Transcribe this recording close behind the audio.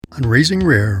On Raising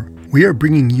Rare, we are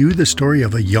bringing you the story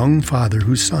of a young father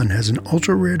whose son has an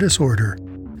ultra-rare disorder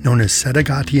known as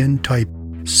Sedgatian-type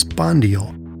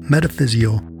spondyal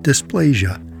metaphyseal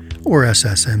dysplasia, or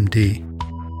SSMD.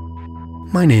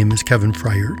 My name is Kevin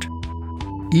Freiert.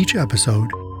 Each episode,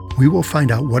 we will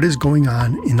find out what is going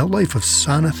on in the life of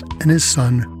Sanath and his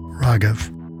son,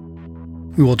 Raghav.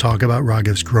 We will talk about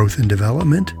Raghav's growth and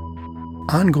development,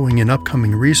 ongoing and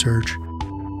upcoming research,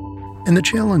 and the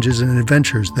challenges and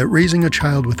adventures that raising a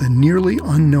child with a nearly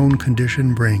unknown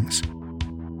condition brings.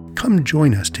 Come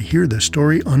join us to hear the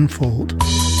story unfold.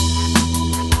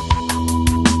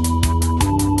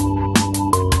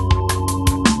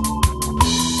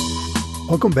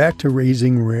 Welcome back to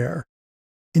Raising Rare.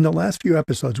 In the last few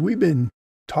episodes, we've been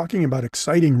talking about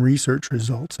exciting research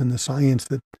results and the science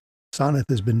that Sanath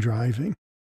has been driving.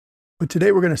 But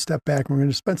today we're going to step back and we're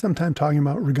going to spend some time talking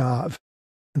about Raghav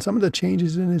and some of the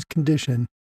changes in his condition.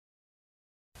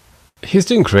 He's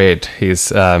doing great. He's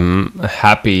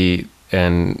happy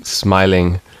and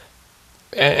smiling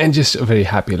and just a very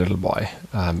happy little boy.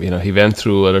 He went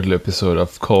through a little episode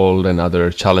of cold and other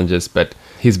challenges, but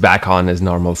he's back on his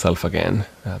normal self again.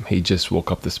 He just woke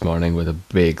up this morning with a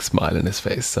big smile on his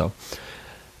face. So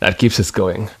that keeps us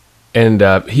going. And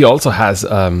he also has...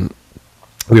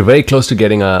 we're very close to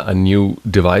getting a new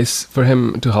device for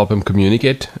him to help him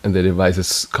communicate, and the device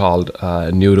is called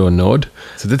NeuroNode.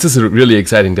 So this is a really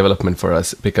exciting development for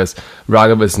us because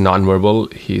Raghav is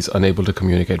nonverbal. He's unable to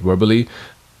communicate verbally.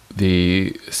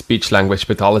 The speech-language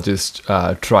pathologist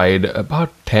tried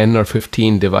about 10 or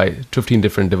 15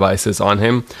 different devices on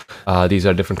him. These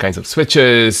are different kinds of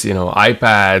switches,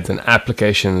 iPads and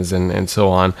applications and so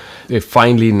on. They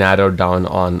finally narrowed down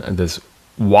on this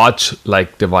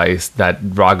watch-like device that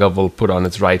Raghav will put on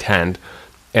his right hand,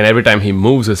 and every time he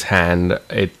moves his hand,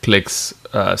 it clicks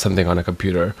something on a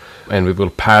computer, and we will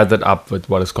pair that up with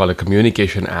what is called a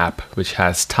communication app, which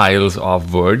has tiles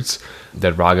of words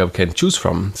that Raghav can choose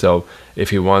from. So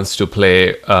if he wants to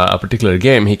play a particular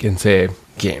game, he can say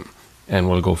game, and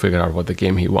we'll go figure out what the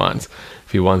game he wants.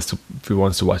 If he wants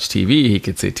to watch TV, he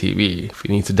could say TV. If he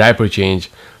needs a diaper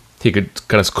change, he could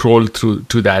kind of scroll through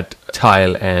to that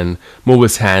tile and move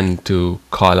his hand to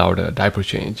call out a diaper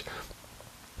change.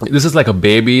 This is like a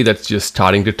baby that's just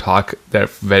starting to talk their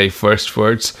very first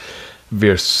words.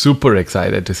 We're super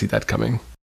excited to see that coming.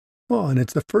 Well, and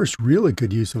it's the first really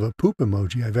good use of a poop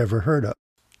emoji I've ever heard of.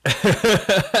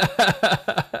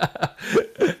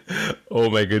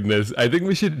 Oh my goodness. I think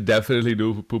we should definitely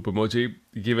do poop emoji.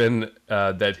 Given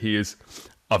that he is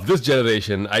of this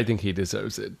generation, I think he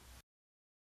deserves it.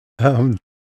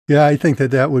 Yeah, I think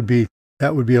that would be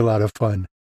a lot of fun.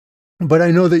 But I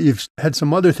know that you've had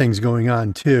some other things going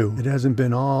on too. It hasn't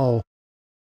been all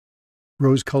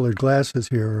rose-colored glasses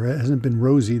here, or it hasn't been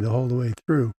rosy the whole way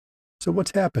through. So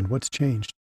what's happened? What's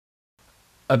changed?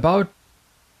 About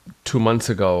 2 months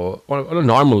ago, on a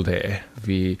normal day,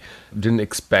 we didn't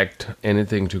expect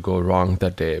anything to go wrong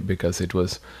that day because it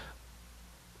was,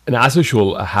 and as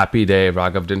usual, a happy day.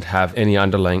 Raghav didn't have any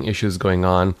underlying issues going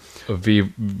on.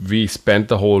 We spent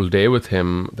the whole day with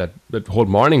him, that whole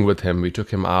morning with him. We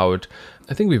took him out.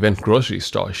 I think we went grocery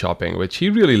store shopping, which he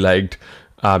really liked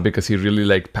because he really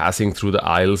liked passing through the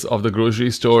aisles of the grocery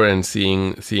store and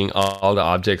seeing all the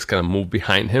objects kind of move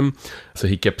behind him. So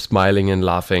he kept smiling and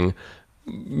laughing.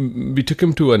 We took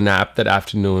him to a nap that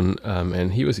afternoon,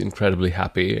 and he was incredibly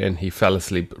happy, and he fell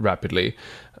asleep rapidly.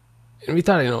 And we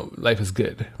thought, life is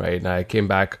good, right? And I came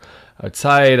back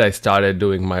outside. I started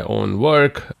doing my own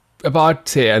work. About,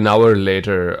 say, an hour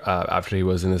later, after he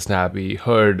was in his nap, we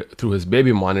heard through his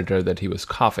baby monitor that he was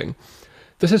coughing.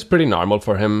 This is pretty normal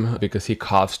for him because he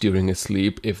coughs during his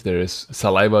sleep if there is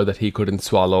saliva that he couldn't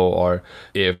swallow, or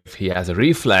if he has a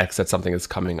reflex that something is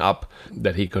coming up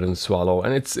that he couldn't swallow.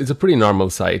 And it's a pretty normal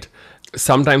sight.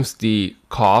 Sometimes the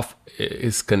cough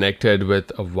is connected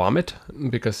with a vomit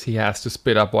because he has to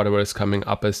spit up whatever is coming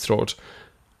up his throat.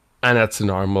 And that's a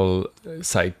normal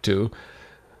sight too.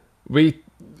 We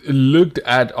looked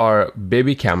at our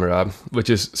baby camera, which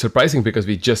is surprising because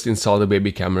we just installed the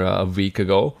baby camera a week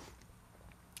ago.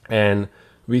 And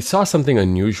we saw something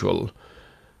unusual.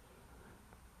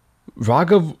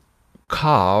 Raghav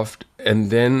coughed and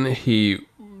then he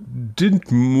didn't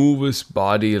move his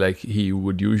body like he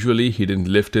would usually. He didn't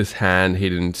lift his hand. He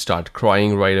didn't start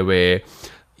crying right away.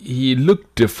 He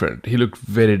looked different. He looked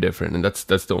very different. And that's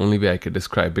the only way I could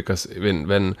describe, because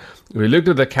when we looked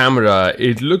at the camera,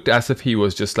 it looked as if he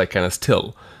was just like kind of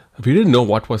still. We didn't know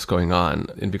what was going on.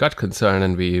 And we got concerned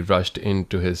and we rushed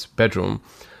into his bedroom.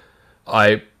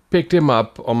 I picked him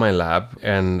up on my lap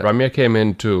and Ramya came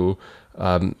in too.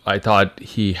 I thought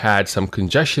he had some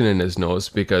congestion in his nose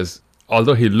because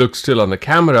although he looked still on the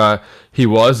camera, he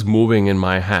was moving in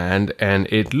my hand, and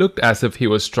it looked as if he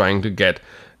was trying to get.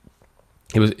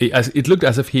 It looked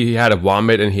as if he had a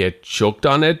vomit and he had choked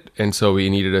on it, and so we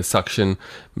needed a suction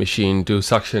machine to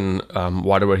suction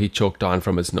whatever he choked on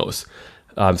from his nose.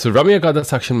 So Ramya got the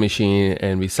suction machine,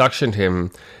 and we suctioned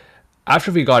him.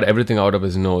 After we got everything out of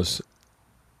his nose,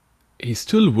 he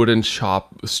still wouldn't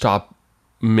stop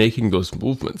making those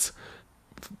movements.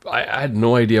 I had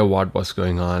no idea what was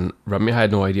going on. Ramya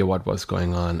had no idea what was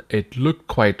going on. It looked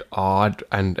quite odd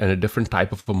and a different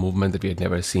type of a movement that we had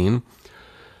never seen.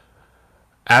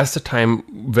 As the time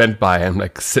went by, and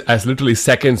as literally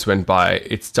seconds went by,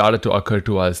 it started to occur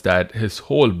to us that his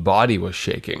whole body was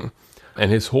shaking.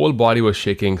 And his whole body was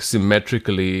shaking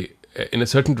symmetrically in a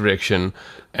certain direction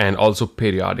and also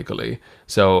periodically.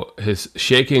 So his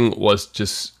shaking was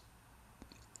just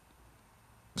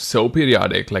so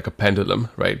periodic, like a pendulum,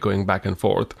 right, going back and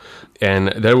forth.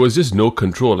 And there was just no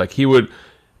control. Like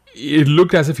it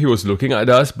looked as if he was looking at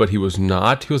us, but he was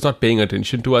not. He was not paying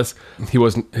attention to us.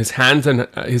 His hands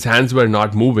were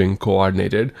not moving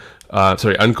uncoordinated.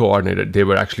 They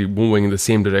were actually moving in the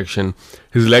same direction.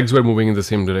 His legs were moving in the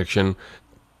same direction.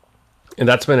 And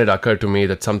that's when it occurred to me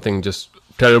that something just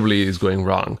terribly is going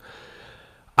wrong.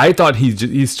 I thought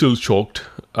he's still choked,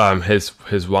 his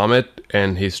vomit,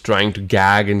 and he's trying to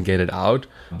gag and get it out.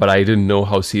 But I didn't know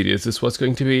how serious this was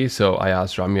going to be, so I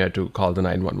asked Ramya to call the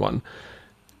 911.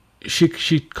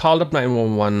 She called up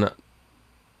 911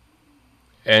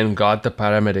 and got the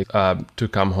paramedic to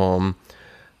come home.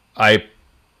 I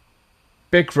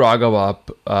picked Raghav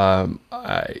up.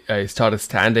 I started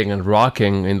standing and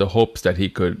rocking in the hopes that he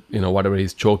could, whatever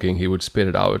he's choking, he would spit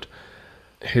it out.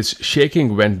 His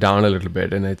shaking went down a little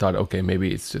bit, and I thought, okay,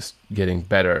 maybe it's just getting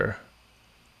better.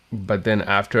 But then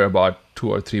after about 2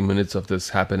 or 3 minutes of this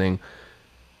happening,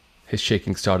 his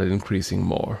shaking started increasing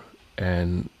more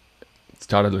and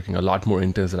started looking a lot more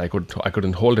intense. That I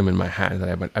couldn't hold him in my hand.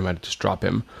 That I might just drop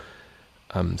him.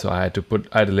 So I had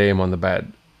to lay him on the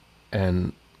bed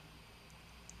and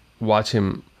watch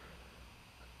him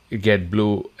get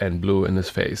blue in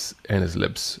his face and his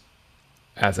lips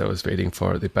as I was waiting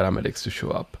for the paramedics to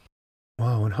show up.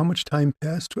 Wow, and how much time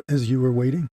passed as you were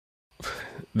waiting?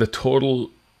 The total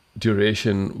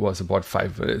duration was about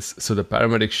 5 minutes. So the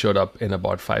paramedics showed up in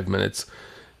about 5 minutes.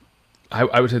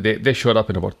 I would say they showed up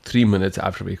in about 3 minutes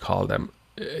after we called them.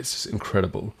 It's just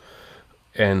incredible.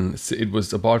 And it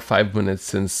was about 5 minutes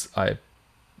since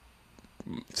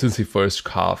he first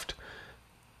coughed.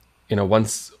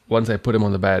 Once I put him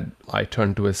on the bed, I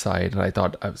turned to his side, and I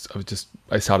thought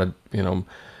I started,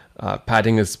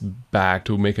 patting his back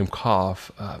to make him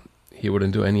cough. He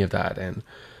wouldn't do any of that. And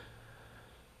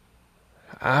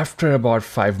after about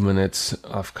 5 minutes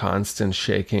of constant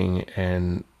shaking,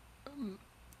 and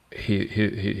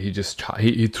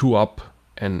he threw up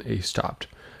and he stopped.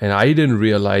 And I didn't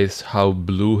realize how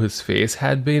blue his face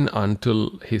had been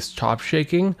until he stopped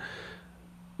shaking,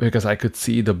 because I could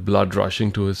see the blood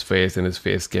rushing to his face and his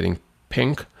face getting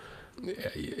pink.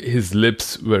 His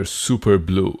lips were super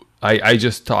blue. I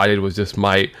just thought it was just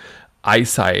my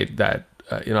eyesight that,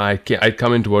 I'd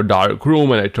come into a dark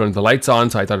room and I turned the lights on,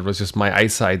 so I thought it was just my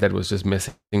eyesight that was just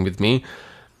messing with me.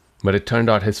 But it turned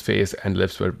out his face and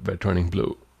lips were turning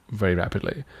blue very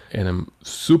rapidly. And I'm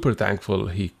super thankful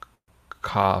he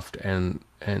coughed and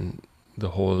the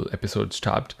whole episode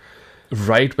stopped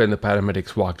right when the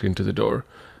paramedics walked into the door.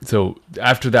 So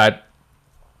after that,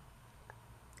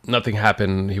 nothing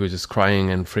happened. He was just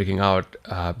crying and freaking out.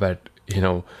 But,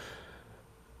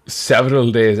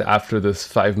 several days after this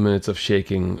 5 minutes of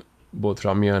shaking, both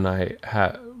Ramya and I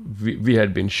we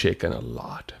had been shaken a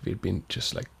lot. We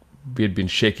had been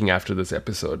shaking after this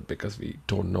episode because we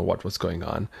don't know what was going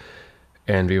on.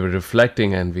 And we were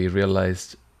reflecting and we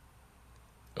realized,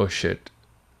 oh shit,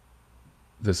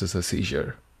 this is a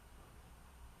seizure.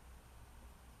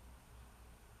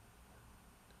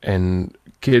 And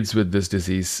kids with this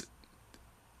disease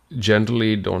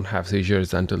generally don't have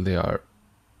seizures until they are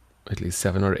at least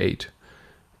 7 or 8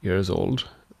 years old.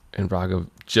 And Raghav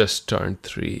just turned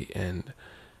 3, and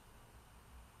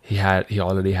he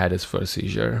already had his first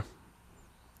seizure.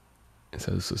 And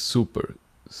so this was super,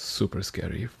 super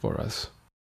scary for us.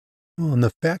 Well, and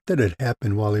the fact that it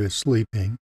happened while he was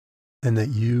sleeping, and that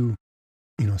you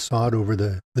saw it over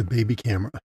the baby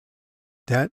camera,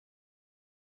 that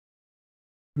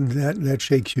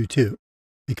shakes you too,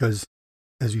 because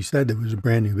as you said, it was a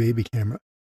brand new baby camera.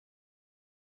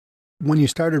 When you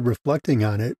started reflecting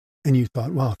on it and you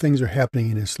thought, wow, things are happening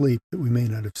in his sleep that we may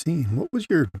not have seen, what was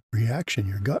your reaction,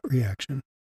 your gut reaction?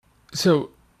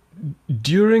 So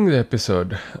during the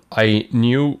episode, I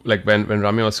knew, like when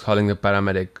Ramya was calling the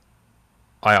paramedic,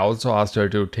 I also asked her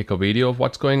to take a video of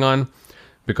what's going on,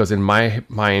 because in my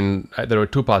mind, there were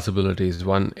two possibilities.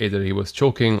 One, either he was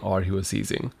choking or he was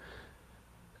seizing.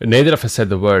 Neither of us said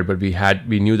the word, but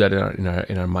we knew that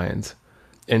in our minds.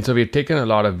 And so we had taken a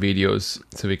lot of videos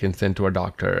so we can send to our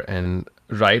doctor. And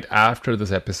right after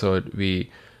this episode, we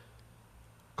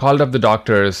called up the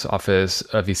doctor's office.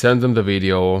 We sent them the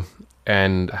video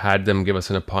and had them give us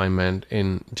an appointment.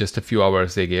 In just a few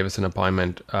hours, they gave us an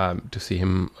appointment to see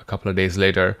him a couple of days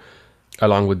later,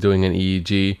 along with doing an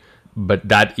EEG. But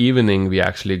that evening, we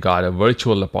actually got a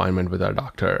virtual appointment with our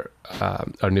doctor,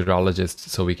 our neurologist,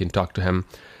 so we can talk to him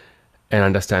and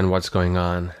understand what's going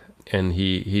on. And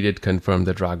he did confirm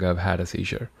that Raghav had a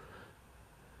seizure.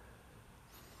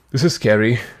 This is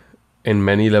scary in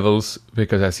many levels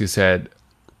because, as you said,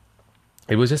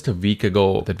 it was just a week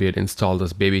ago that we had installed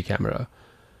this baby camera.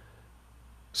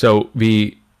 So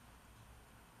we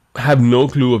have no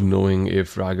clue of knowing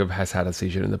if Raghav has had a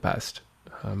seizure in the past.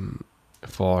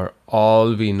 For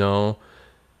all we know,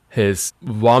 his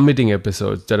vomiting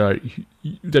episodes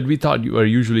that we thought were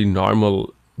usually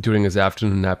normal during his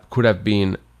afternoon nap could have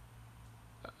been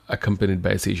accompanied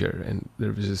by a seizure, and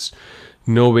there was just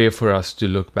no way for us to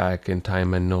look back in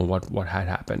time and know what had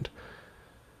happened.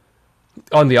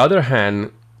 On the other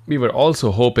hand, we were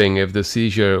also hoping if the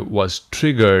seizure was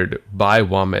triggered by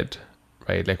vomit,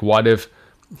 right? Like, what if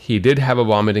he did have a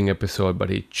vomiting episode, but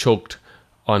he choked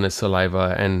on his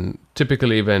saliva? And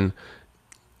typically when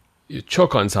you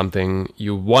choke on something,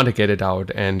 you want to get it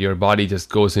out, and your body just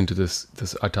goes into this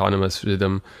autonomous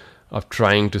rhythm of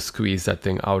trying to squeeze that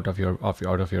thing out of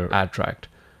your ad tract.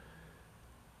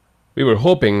 We were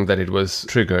hoping that it was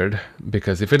triggered,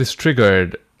 because if it is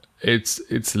triggered,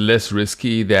 it's less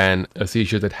risky than a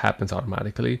seizure that happens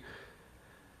automatically.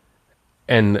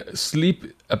 And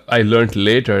sleep, I learned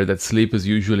later that sleep is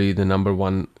usually the number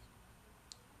one,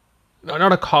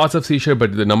 not a cause of seizure,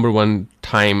 but the number one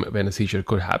time when a seizure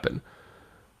could happen.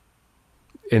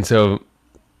 And so,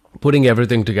 putting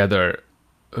everything together,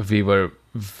 we were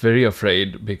very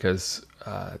afraid, because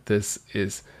this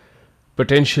is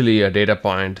potentially a data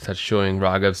point that's showing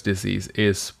Raghav's disease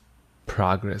is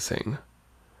progressing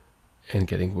and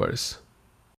getting worse.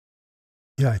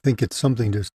 Yeah, I think it's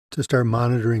something to start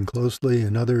monitoring closely.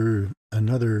 Another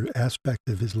aspect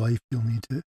of his life you'll need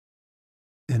to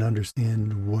and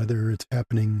understand whether it's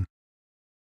happening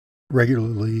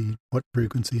regularly, what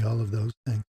frequency, all of those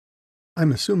things.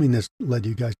 I'm assuming this led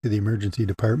you guys to the emergency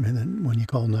department, and when you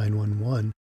call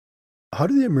 911, how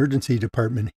did the emergency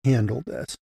department handle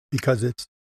this? Because it's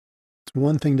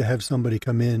one thing to have somebody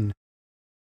come in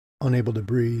unable to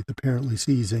breathe, apparently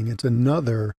seizing. It's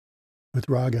another with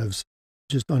Raghav's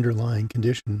just underlying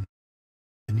condition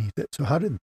beneath it. So how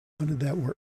did that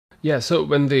work? Yeah, so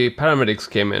when the paramedics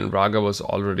came in, Raghav was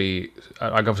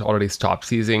already stopped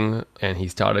seizing, and he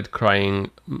started crying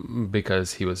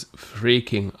because he was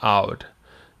freaking out,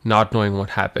 not knowing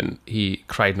what happened. He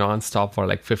cried nonstop for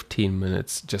like 15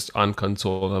 minutes, just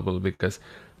unconsolable, because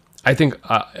I think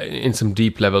in some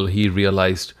deep level he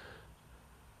realized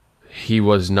he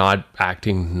was not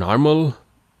acting normal.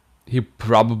 He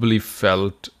probably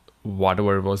felt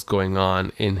whatever was going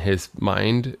on in his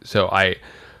mind. So I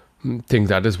think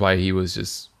that is why he was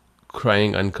just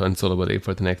crying unconsolably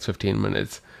for the next 15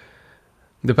 minutes.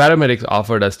 The paramedics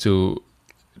offered us to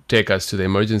take us to the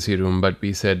emergency room, but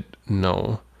we said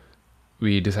no.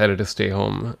 We decided to stay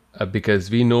home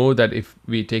because we know that if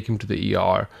we take him to the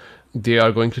ER, they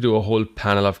are going to do a whole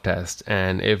panel of tests.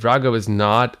 And if Raghav is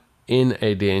not in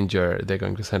a danger, they're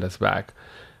going to send us back.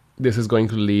 This is going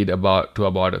to lead to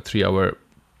about a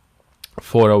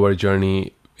 4-hour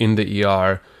journey in the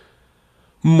ER,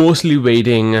 mostly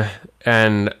waiting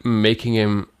and making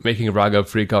Raghav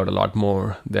freak out a lot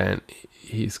more than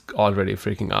he's already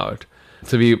freaking out.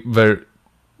 So we were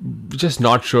just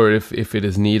not sure if it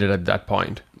is needed at that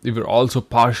point. We were also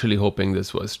partially hoping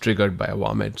this was triggered by a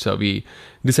vomit. So we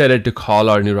decided to call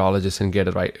our neurologist and get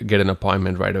an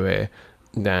appointment right away,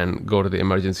 then go to the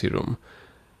emergency room.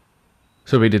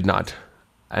 So we did not.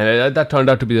 And that turned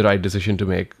out to be the right decision to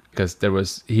make,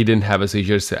 because he didn't have a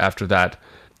seizure after that.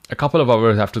 A couple of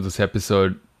hours after this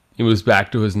episode, he was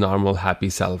back to his normal happy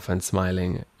self and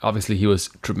smiling. Obviously, he was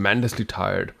tremendously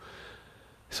tired,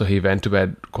 so he went to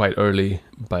bed quite early,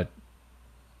 but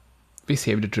we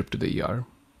saved a trip to the ER.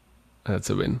 That's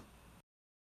a win.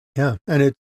 Yeah,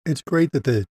 and it's great that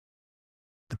the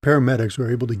paramedics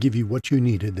were able to give you what you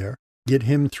needed there, get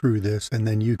him through this, and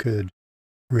then you could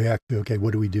react to, okay,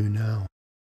 what do we do now?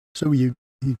 So you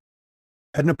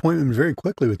had an appointment very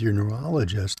quickly with your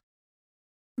neurologist.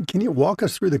 Can you walk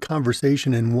us through the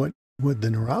conversation and what the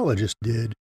neurologist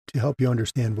did to help you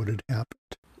understand what had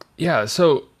happened? Yeah,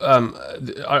 so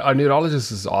our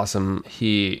neurologist is awesome.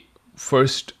 He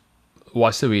first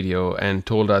watched the video and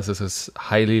told us this is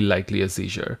highly likely a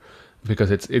seizure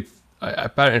because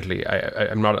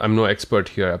I'm no expert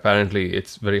here. Apparently,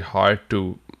 it's very hard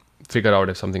to figure out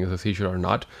if something is a seizure or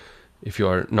not if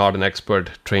you're not an expert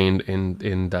trained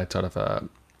in that sort of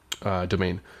a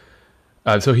domain.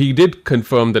 So he did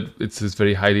confirm that it's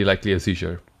very highly likely a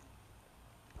seizure.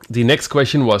 The next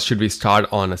question was, should we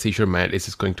start on a seizure med? Is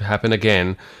this going to happen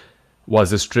again?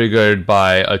 Was this triggered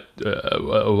by a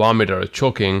vomit or a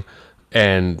choking?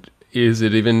 And is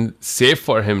it even safe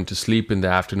for him to sleep in the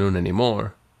afternoon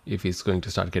anymore if he's going to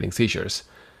start getting seizures?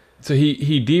 So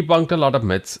he debunked a lot of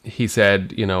myths. He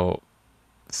said,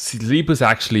 sleep is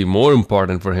actually more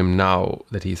important for him now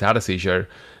that he's had a seizure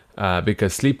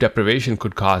because sleep deprivation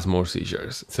could cause more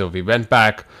seizures. So we went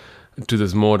back to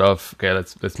this mode of, okay,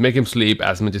 let's make him sleep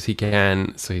as much as he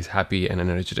can so he's happy and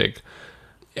energetic.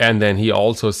 And then he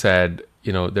also said,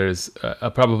 there's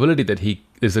a probability that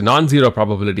there's a non-zero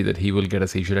probability that he will get a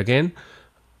seizure again,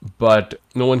 but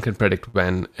no one can predict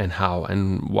when and how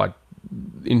and what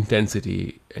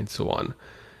intensity and so on.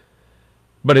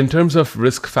 But in terms of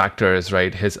risk factors,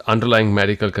 right, his underlying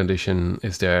medical condition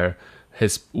is there.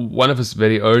 One of his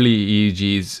very early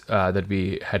EEGs that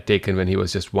we had taken when he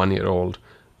was just 1 year old,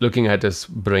 looking at his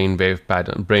brain wave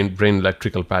pattern, brain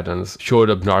electrical patterns, showed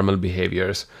abnormal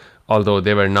behaviors, although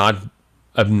they were not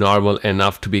abnormal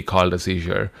enough to be called a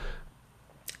seizure.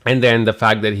 And then the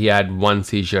fact that he had one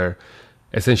seizure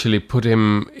essentially put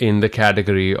him in the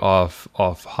category of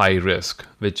high risk,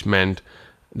 which meant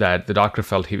that the doctor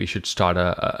felt we should start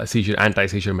a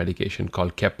anti-seizure medication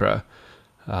called Keppra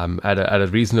at a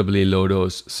reasonably low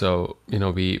dose. So,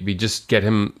 we just get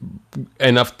him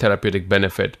enough therapeutic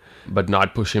benefit, but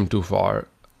not push him too far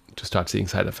to start seeing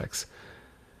side effects.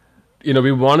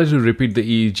 We wanted to repeat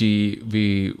the EEG.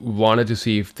 We wanted to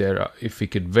see if we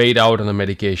could wait out on the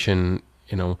medication.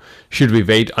 Should we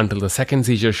wait until the second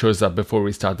seizure shows up before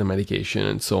we start the medication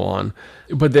and so on.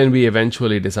 But then we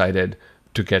eventually decided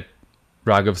to get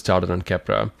Raghav started on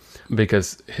Keppra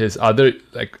because his other,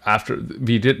 after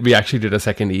we actually did a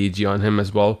second EEG on him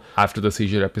as well after the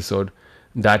seizure episode.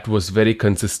 That was very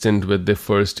consistent with the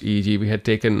first EEG we had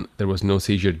taken. There was no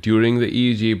seizure during the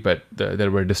EEG, but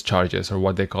there were discharges, or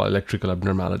what they call electrical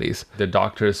abnormalities. The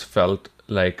doctors felt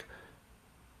like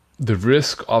the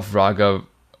risk of Raghav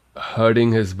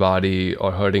hurting his body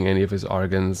or hurting any of his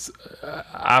organs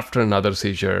after another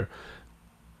seizure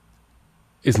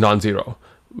is non-zero,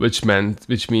 which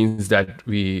means that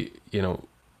we,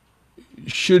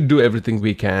 should do everything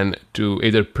we can to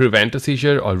either prevent a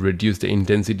seizure or reduce the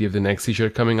intensity of the next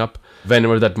seizure coming up,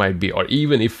 whenever that might be, or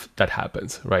even if that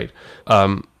happens, right?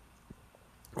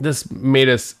 This made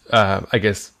us,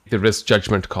 the risk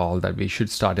judgment call that we should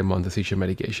start him on the seizure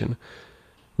medication,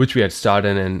 which we had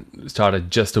started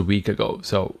just a week ago.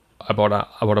 So about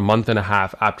a month and a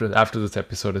half after this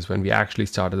episode is when we actually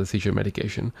started the seizure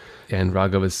medication, and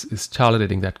Raghav is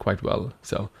tolerating that quite well.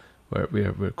 So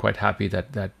we're quite happy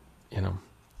that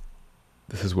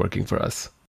this is working for us.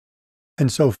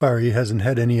 And so far, he hasn't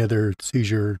had any other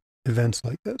seizure events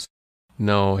like this?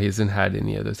 No, he hasn't had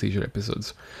any other seizure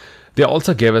episodes. They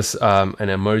also gave us an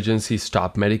emergency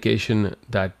stop medication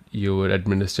that you would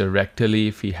administer rectally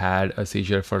if he had a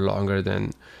seizure for longer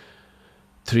than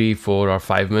 3, 4, or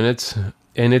 5 minutes.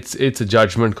 And it's a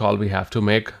judgment call we have to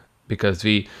make, because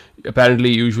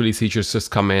usually seizures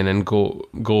just come in and go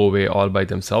away all by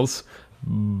themselves.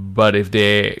 But if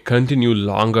they continue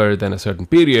longer than a certain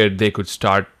period, they could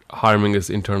start harming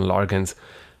his internal organs,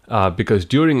 because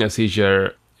during a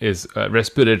seizure, his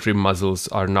respiratory muscles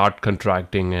are not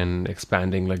contracting and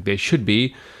expanding like they should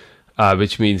be,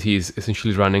 which means he's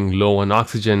essentially running low on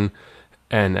oxygen.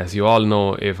 And as you all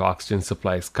know, if oxygen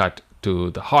supply is cut to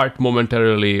the heart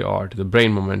momentarily or to the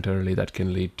brain momentarily, that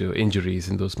can lead to injuries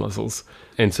in those muscles.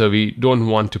 And so we don't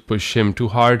want to push him too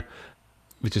hard,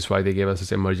 which is why they gave us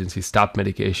this emergency stop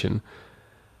medication.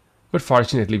 But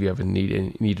fortunately, we haven't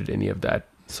needed any of that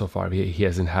so far. He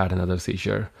hasn't had another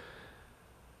seizure.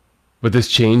 But this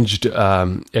changed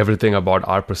everything about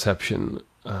our perception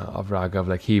of Raghav.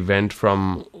 Like, he went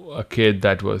from a kid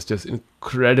that was just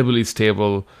incredibly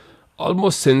stable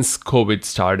almost since COVID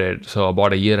started. So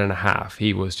about 1.5 years,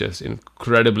 he was just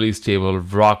incredibly stable,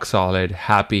 rock solid,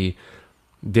 happy,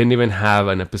 didn't even have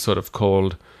an episode of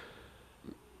cold,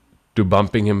 to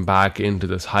bumping him back into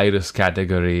this high-risk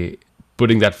category,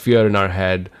 putting that fear in our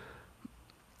head,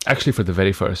 actually for the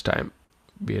very first time.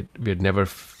 We had never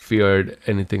feared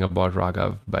anything about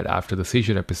Raghav, but after the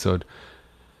seizure episode,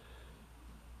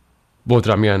 both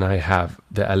Ramya and I have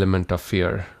the element of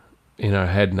fear in our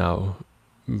head now,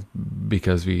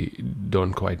 because we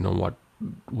don't quite know what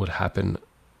would happen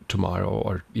tomorrow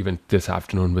or even this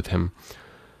afternoon with him.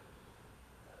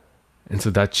 And so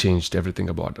that changed everything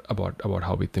about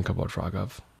how we think about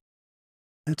Raghav.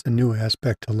 That's a new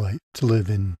aspect to life, to live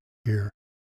in here,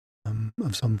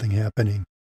 of something happening.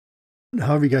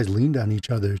 How have you guys leaned on each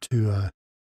other to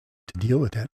deal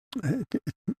with that?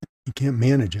 You can't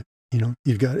manage it.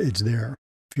 It's there.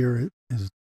 Fear is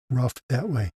rough that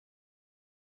way.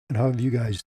 And how have you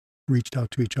guys reached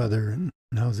out to each other, and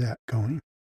how's that going?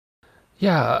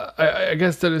 Yeah, I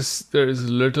guess there is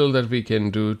little that we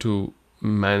can do to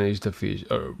manage the fear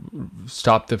or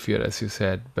stop the fear, as you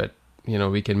said, but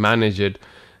we can manage it.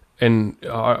 And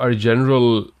our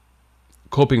general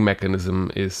coping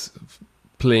mechanism is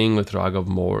playing with Raghav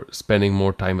more, spending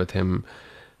more time with him,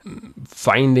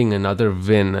 finding another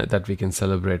win that we can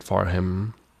celebrate for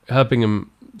him, helping him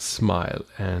smile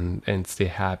and stay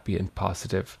happy and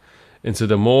positive. And so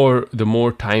the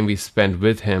more time we spend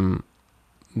with him,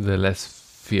 the less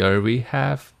fear we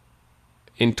have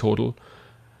in total.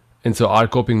 And so our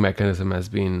coping mechanism has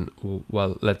been,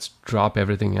 well, let's drop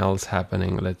everything else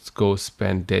happening. Let's go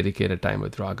spend dedicated time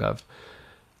with Raghav.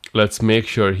 Let's make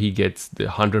sure he gets the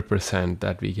 100%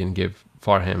 that we can give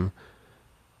for him.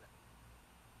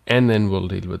 And then we'll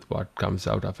deal with what comes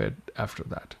out of it after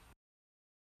that.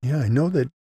 Yeah, I know that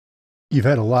you've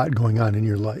had a lot going on in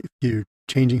your life. You're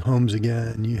changing homes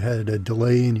again. You had a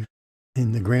delay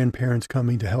in the grandparents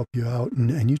coming to help you out.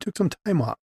 And you took some time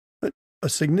off. A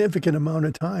significant amount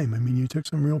of time. I mean, you took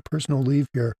some real personal leave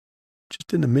here,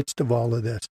 just in the midst of all of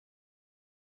this.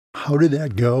 How did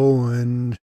that go,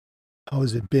 and how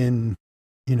has it been?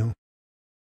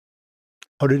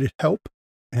 How did it help,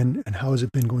 and how has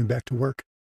it been going back to work?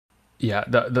 Yeah,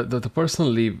 the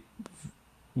personal leave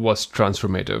was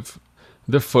transformative.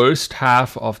 The first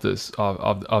half of this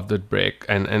of the break,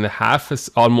 and the half is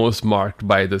almost marked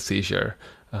by the seizure.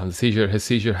 His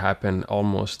seizure happened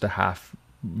almost the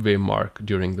halfway mark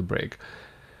during the break.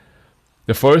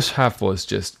 The first half was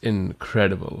just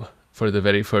incredible. For the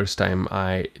very first time,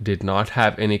 I did not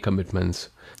have any commitments.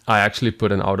 I actually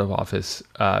put an out of office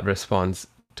response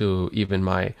to even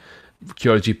my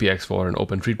Cure GPX4 and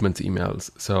Open Treatments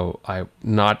emails. So I'm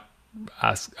not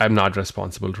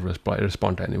responsible to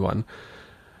respond to anyone.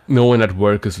 No one at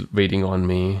work is waiting on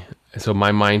me. So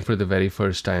my mind, for the very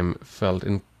first time, felt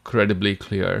incredibly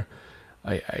clear.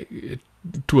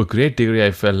 To a great degree,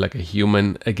 I felt like a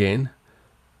human again.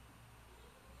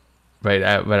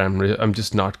 Right, where I'm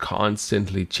just not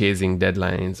constantly chasing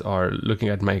deadlines or looking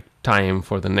at my time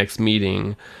for the next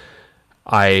meeting.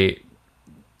 I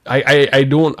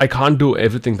can't do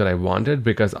everything that I wanted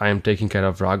because I am taking care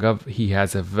of Raghav. He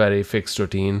has a very fixed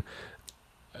routine.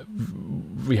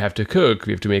 We have to cook,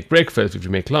 we have to make breakfast, we have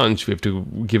to make lunch, we have to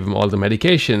give him all the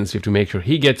medications, we have to make sure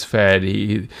he gets fed,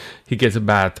 he gets a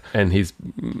bath, and he's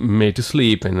made to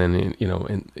sleep, and then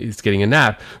and he's getting a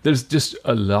nap. There's just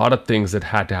a lot of things that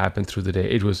had to happen through the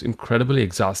day. It was incredibly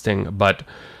exhausting, but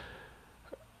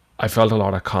I felt a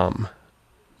lot of calm.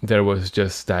 There was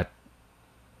just that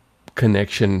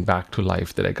connection back to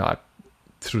life that I got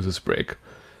through this break.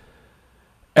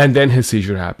 And then his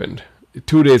seizure happened.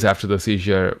 2 days after the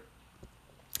seizure,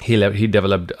 he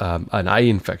developed an eye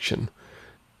infection.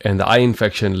 And the eye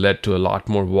infection led to a lot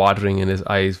more watering in his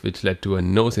eyes, which led to a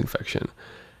nose infection.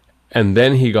 And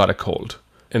then he got a cold.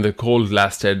 And the cold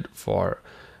lasted for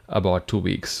about 2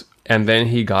 weeks. And then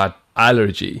he got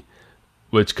allergy,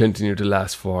 which continued to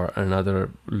last for another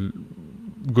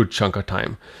good chunk of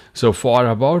time. So for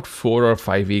about 4 or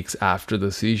 5 weeks after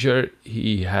the seizure,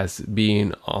 he has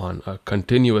been on a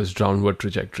continuous downward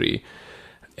trajectory.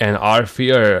 And our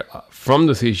fear from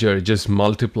the seizure just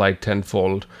multiplied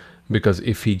tenfold, because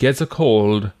if he gets a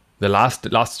cold, the last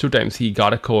 2 times he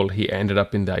got a cold, he ended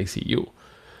up in the ICU.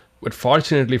 But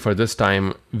fortunately for this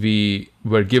time, we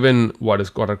were given what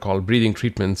are called breathing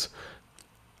treatments.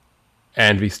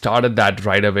 And we started that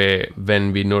right away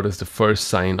when we noticed the first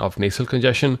sign of nasal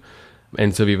congestion.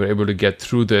 And so we were able to get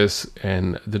through this,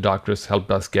 and the doctors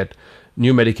helped us get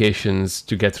new medications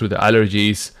to get through the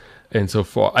allergies. And so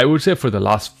I would say for the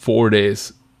last 4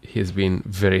 days, he's been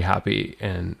very happy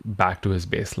and back to his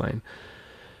baseline.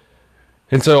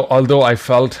 And so although I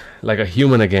felt like a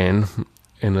human again,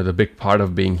 the big part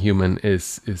of being human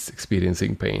is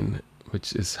experiencing pain,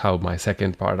 which is how my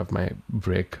second part of my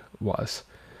break was.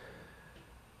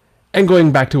 And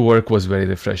going back to work was very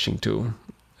refreshing too,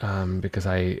 because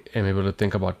I am able to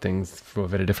think about things from a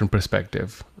very different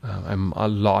perspective. I'm a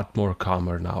lot more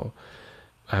calmer now.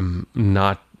 I'm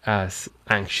not as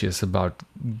anxious about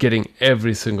getting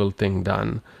every single thing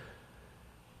done,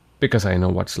 because I know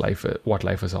what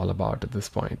life is all about at this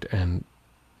point. And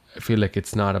I feel like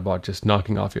it's not about just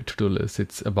knocking off your to-do list.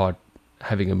 It's about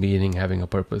having a meaning, having a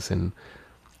purpose, and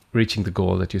reaching the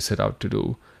goal that you set out to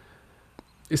do.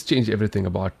 It's changed everything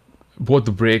about both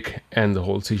the break and the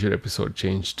whole seizure episode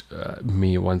changed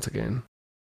me once again.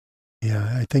 Yeah,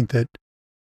 I think that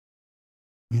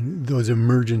those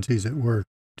emergencies at work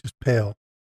just pale.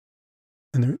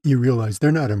 And you realize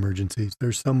they're not emergencies.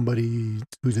 There's somebody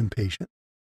who's impatient.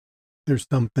 There's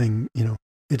something,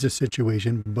 it's a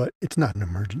situation, but it's not an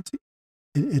emergency.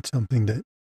 It's something that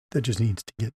just needs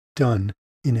to get done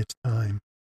in its time.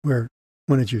 Where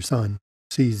when it's your son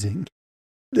seizing,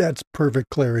 that's perfect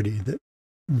clarity that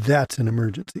that's an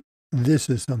emergency. This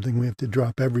is something we have to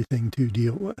drop everything to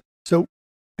deal with. So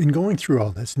in going through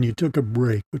all this, and you took a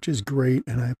break, which is great,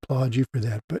 and I applaud you for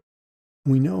that, but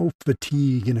we know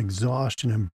fatigue and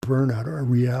exhaustion and burnout are a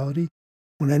reality.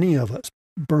 When any of us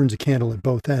burns a candle at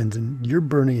both ends, and you're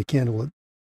burning a candle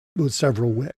with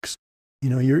several wicks,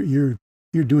 you're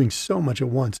doing so much at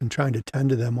once and trying to tend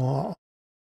to them all.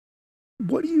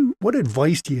 What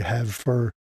advice do you have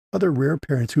for other rare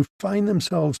parents who find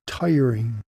themselves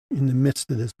tiring in the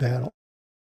midst of this battle?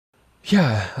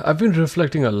 Yeah, I've been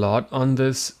reflecting a lot on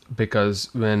this because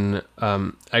when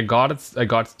I got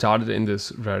started in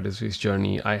this rare disease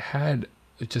journey, I had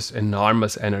just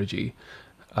enormous energy.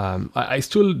 I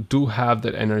still do have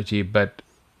that energy, but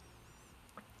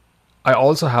I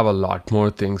also have a lot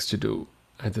more things to do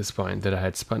at this point that I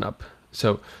had spun up.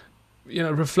 So,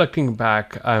 reflecting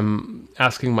back, I'm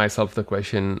asking myself the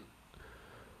question,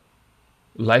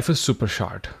 life is super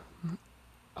short.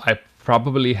 I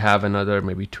probably have another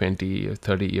maybe 20 or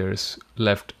 30 years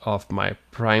left of my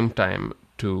prime time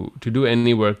to do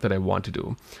any work that I want to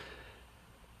do.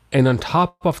 And on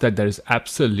top of that, there is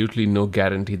absolutely no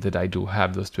guarantee that I do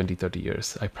have those 20, 30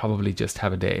 years. I probably just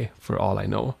have a day for all I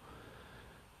know.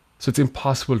 So it's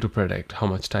impossible to predict how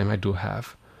much time I do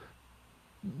have.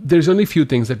 There's only a few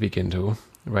things that we can do,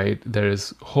 right? There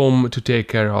is home to take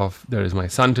care of. There is my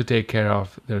son to take care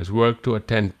of. There is work to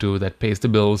attend to that pays the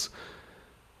bills.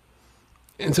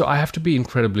 And so I have to be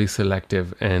incredibly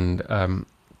selective and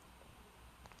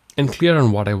clear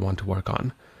on what I want to work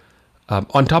on.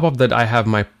 On top of that, I have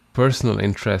my personal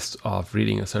interest of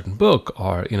reading a certain book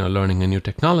or learning a new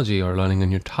technology or learning a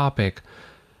new topic.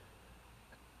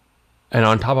 And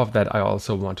on top of that, I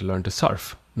also want to learn to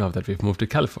surf now that we've moved to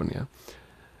California.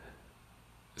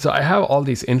 So I have all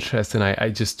these interests and I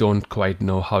just don't quite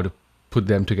know how to put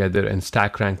them together and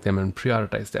stack rank them and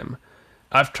prioritize them.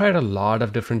 I've tried a lot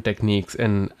of different techniques,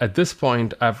 and at this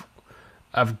point,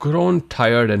 I've grown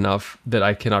tired enough that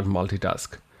I cannot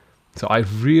multitask. So I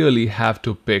really have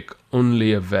to pick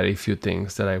only a very few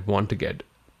things that I want to get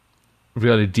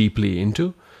really deeply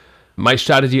into. My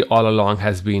strategy all along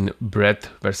has been breadth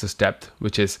versus depth,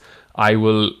 which is I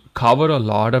will cover a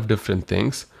lot of different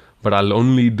things, but I'll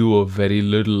only do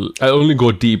I'll only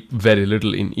go deep very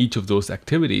little in each of those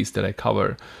activities that I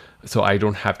cover. So I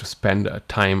don't have to spend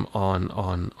time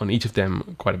on each of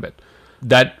them quite a bit.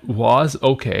 That was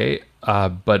okay,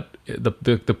 but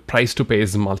the price to pay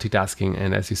is multitasking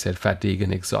and, as you said, fatigue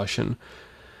and exhaustion.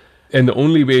 And the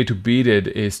only way to beat it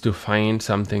is to find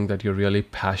something that you're really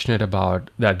passionate about,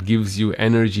 that gives you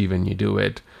energy when you do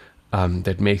it,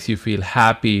 that makes you feel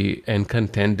happy and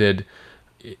contented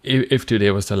if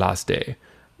today was the last day,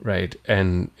 right?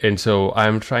 And so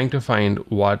I'm trying to find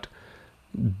what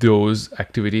those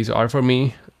activities are for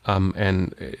me,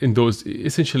 and in those,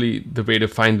 essentially the way to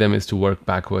find them is to work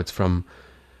backwards from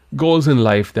goals in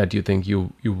life that you think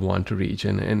you want to reach,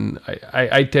 and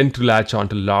I tend to latch on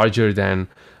to larger than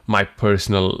my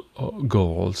personal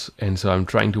goals, and so I'm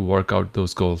trying to work out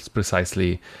those goals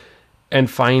precisely and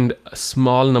find a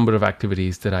small number of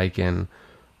activities that I can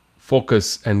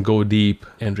focus and go deep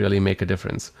and really make a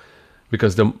difference,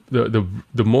 because the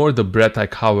more the breadth I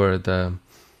cover, the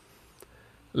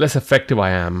less effective I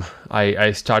am.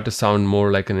 I start to sound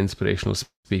more like an inspirational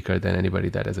speaker than anybody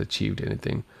that has achieved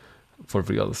anything for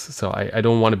reals. So I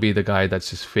don't want to be the guy that's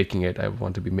just faking it. I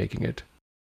want to be making it.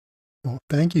 Well,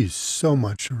 thank you so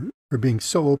much for being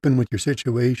so open with your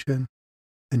situation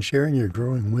and sharing your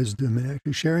growing wisdom and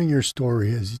actually sharing your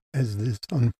story as this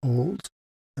unfolds.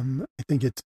 I think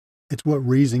it's what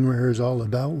Raising Rare is all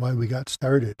about, why we got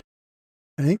started.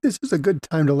 And I think this is a good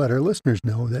time to let our listeners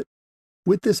know that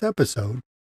with this episode,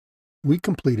 we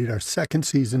completed our second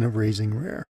season of Raising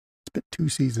Rare. It's been 2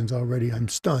 seasons already. I'm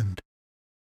stunned.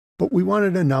 But we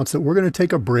wanted to announce that we're going to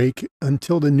take a break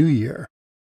until the new year,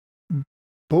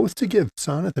 both to give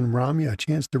Sanath and Ramya a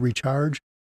chance to recharge,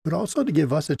 but also to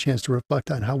give us a chance to reflect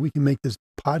on how we can make this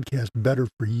podcast better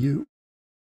for you.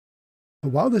 But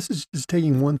while this is just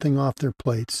taking one thing off their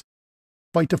plates,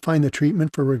 fight to find the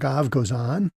treatment for Raghav goes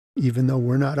on, even though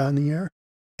we're not on the air,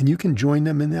 and you can join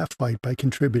them in that fight by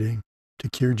contributing to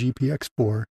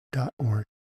curegpx4.org.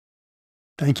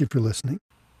 Thank you for listening.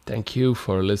 Thank you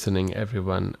for listening,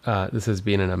 everyone. This has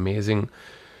been an amazing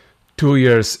 2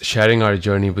 years sharing our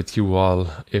journey with you all.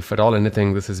 If at all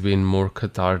anything, this has been more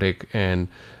cathartic and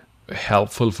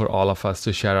helpful for all of us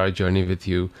to share our journey with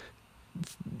you.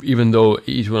 Even though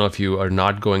each one of you are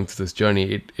not going through this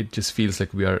journey, it just feels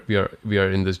like we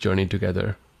are in this journey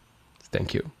together.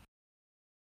 Thank you.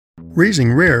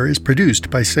 Raising Rare is produced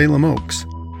by Salem Oaks,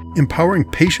 empowering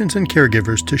patients and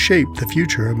caregivers to shape the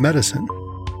future of medicine.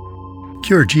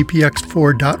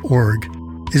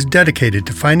 CureGPX4.org is dedicated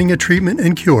to finding a treatment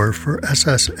and cure for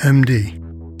SSMD.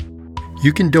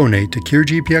 You can donate to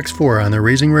CureGPX4 on the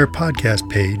Raising Rare podcast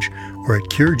page or at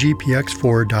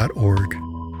CureGPX4.org.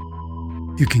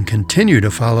 You can continue to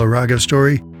follow Raghav's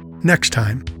story next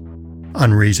time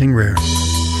on Raising Rare.